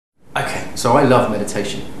So I love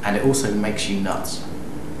meditation, and it also makes you nuts.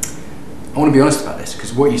 I want to be honest about this,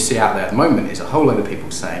 because what you see out there at the moment is a whole load of people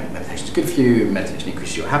saying meditation is good for you, meditation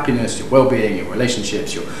increases your happiness, your well-being, your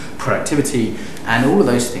relationships, your productivity, and all of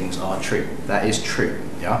those things are true. That is true,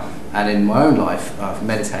 yeah? And in my own life, I've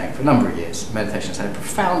meditating for a number of years. Meditation has had a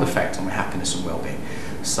profound effect on my happiness and well-being.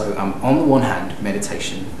 So on the one hand,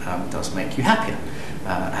 meditation does make you happier,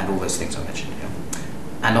 and all those things I mentioned, yeah?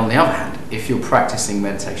 And on the other hand, if you're practicing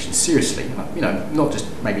meditation seriously, you know, not just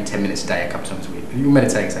maybe 10 minutes a day, a couple times a week, if you're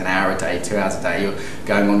meditating say an hour a day, 2 hours a day, you're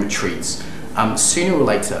going on retreats, sooner or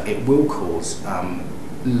later it will cause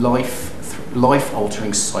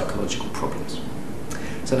life-altering psychological problems.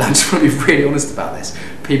 So that's really, really honest about this.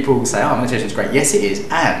 People say, oh, meditation is great. Yes, it is.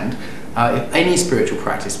 And if any spiritual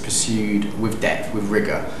practice pursued with depth, with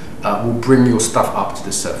rigor, will bring your stuff up to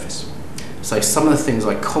the surface. So some of the things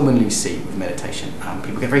I commonly see with meditation,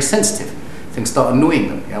 people get very sensitive. Things start annoying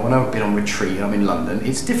them. You know, when I've been on retreat, I'm in London,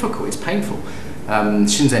 it's difficult, it's painful.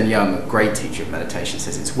 Shinzen Young, a great teacher of meditation,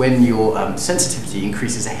 says it's when your sensitivity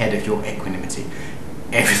increases ahead of your equanimity.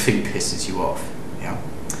 Everything pisses you off. Yeah?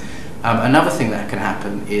 Another thing that can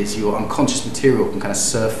happen is your unconscious material can kind of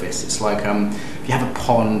surface. It's like if you have a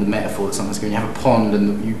pond, the metaphor that sometimes when you have a pond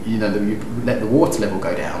and you let the water level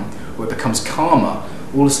go down, or it becomes calmer,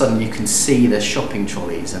 all of a sudden you can see the shopping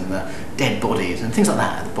trolleys and the dead bodies and things like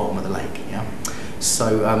that at the bottom of the lake. Yeah?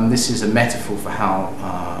 So this is a metaphor for how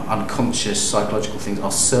unconscious psychological things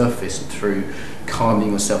are surfaced through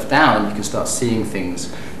calming yourself down, and you can start seeing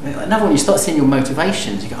things. Another one, you start seeing your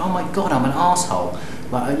motivations. You go, oh my God, I'm an asshole.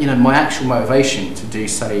 Like, you know, my actual motivation to do,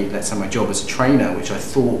 say, let's say my job as a trainer, which I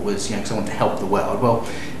thought was, you know, because I want to help the world. Well,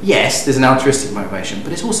 yes, there's an altruistic motivation,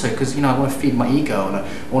 but it's also because, you know, I want to feed my ego and I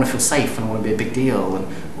want to feel safe and I want to be a big deal. And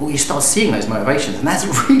well, you start seeing those motivations, and that's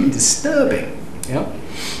really disturbing. Yeah.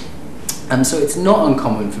 And so it's not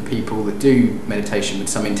uncommon for people that do meditation with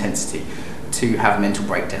some intensity to have mental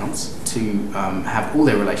breakdowns, to have all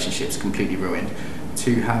their relationships completely ruined,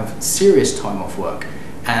 to have serious time off work.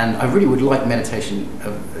 And I really would like meditation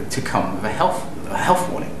to come with a health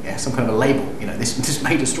warning, yeah, some kind of a label. You know, this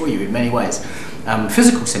may destroy you in many ways.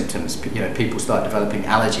 Physical symptoms, you know, people start developing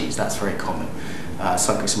allergies. That's very common.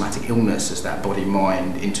 Psychosomatic illness, as that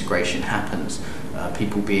body-mind integration happens.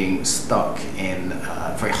 People being stuck in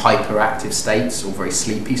very hyperactive states or very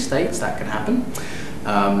sleepy states, that can happen.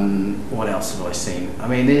 What else have I seen? I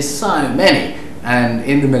mean, there's so many. And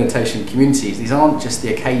in the meditation communities, these aren't just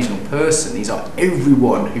the occasional person, these are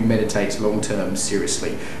everyone who meditates long-term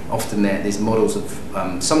seriously. Often there's models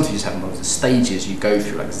of, some teachers have models of stages you go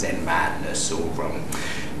through, like Zen madness, or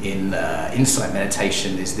in insight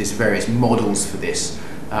meditation, there's various models for this.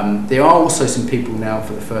 There are also some people now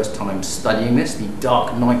for the first time studying this. The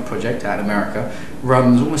Dark Night Project out in America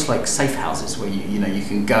runs almost like safe houses where you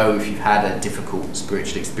can go if you've had a difficult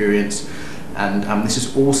spiritual experience. And this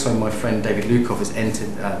is also, my friend David Lukoff has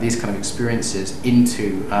entered these kind of experiences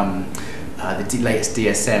into the latest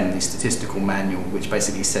DSM, the statistical manual, which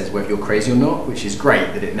basically says whether you're crazy or not, which is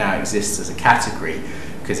great that it now exists as a category,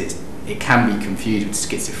 because it can be confused with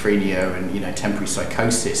schizophrenia, and you know, temporary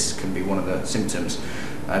psychosis can be one of the symptoms.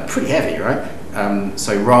 Pretty heavy, right?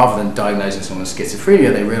 So rather than diagnosing someone with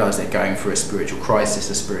schizophrenia, they realise they're going through a spiritual crisis,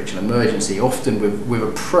 a spiritual emergency. Often with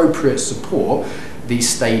appropriate support, these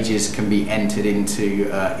stages can be entered into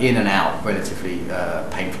in and out relatively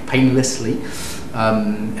painlessly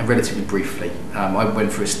and relatively briefly. I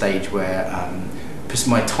went through a stage where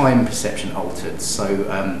my time perception altered, so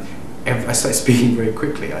I started speaking very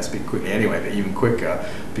quickly. I speak quickly anyway, but even quicker,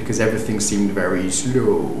 because everything seemed very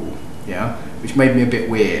slow, yeah, which made me a bit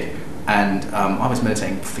weird. And I was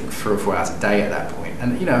meditating, I think, 3 or 4 hours a day at that point.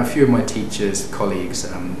 And you know, a few of my teachers, colleagues,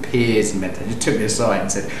 peers in meditation took me aside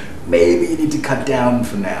and said, maybe you need to cut down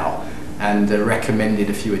for now, and recommended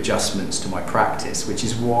a few adjustments to my practice, which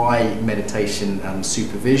is why meditation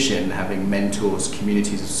supervision, having mentors,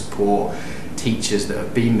 communities of support, teachers that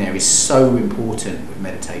have been there, is so important with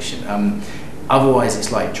meditation. Otherwise,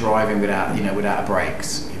 it's like driving without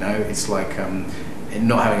brakes. You know, it's like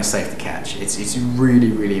not having a safety catch. It's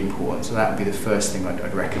really, really important. So that would be the first thing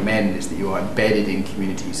I'd recommend, is that you are embedded in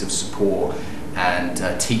communities of support and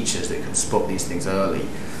teachers that can spot these things early.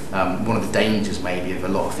 One of the dangers maybe of a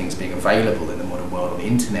lot of things being available in the modern world on the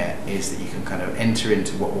internet is that you can kind of enter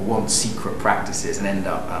into what were once secret practices and end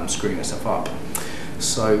up screwing yourself up.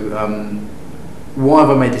 So why have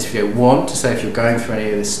I made this video? One, to say if you're going through any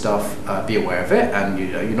of this stuff, be aware of it, and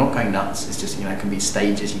you're not going nuts. It's just, it can be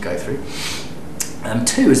stages you go through.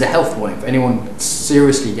 Two, is a health warning for anyone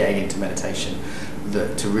seriously getting into meditation,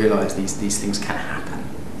 that to realise these things can happen.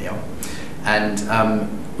 And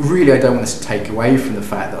really I don't want this to take away from the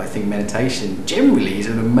fact that I think meditation generally is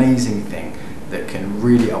an amazing thing that can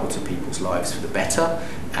really alter people's lives for the better.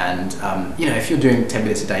 And you know, if you're doing 10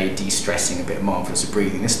 minutes a day de-stressing, a bit of mindfulness of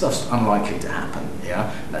breathing, this stuff's unlikely to happen.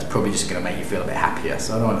 Yeah, that's probably just going to make you feel a bit happier,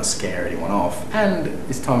 so I don't want to scare anyone off. And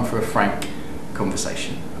it's time for a frank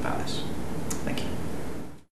conversation about this.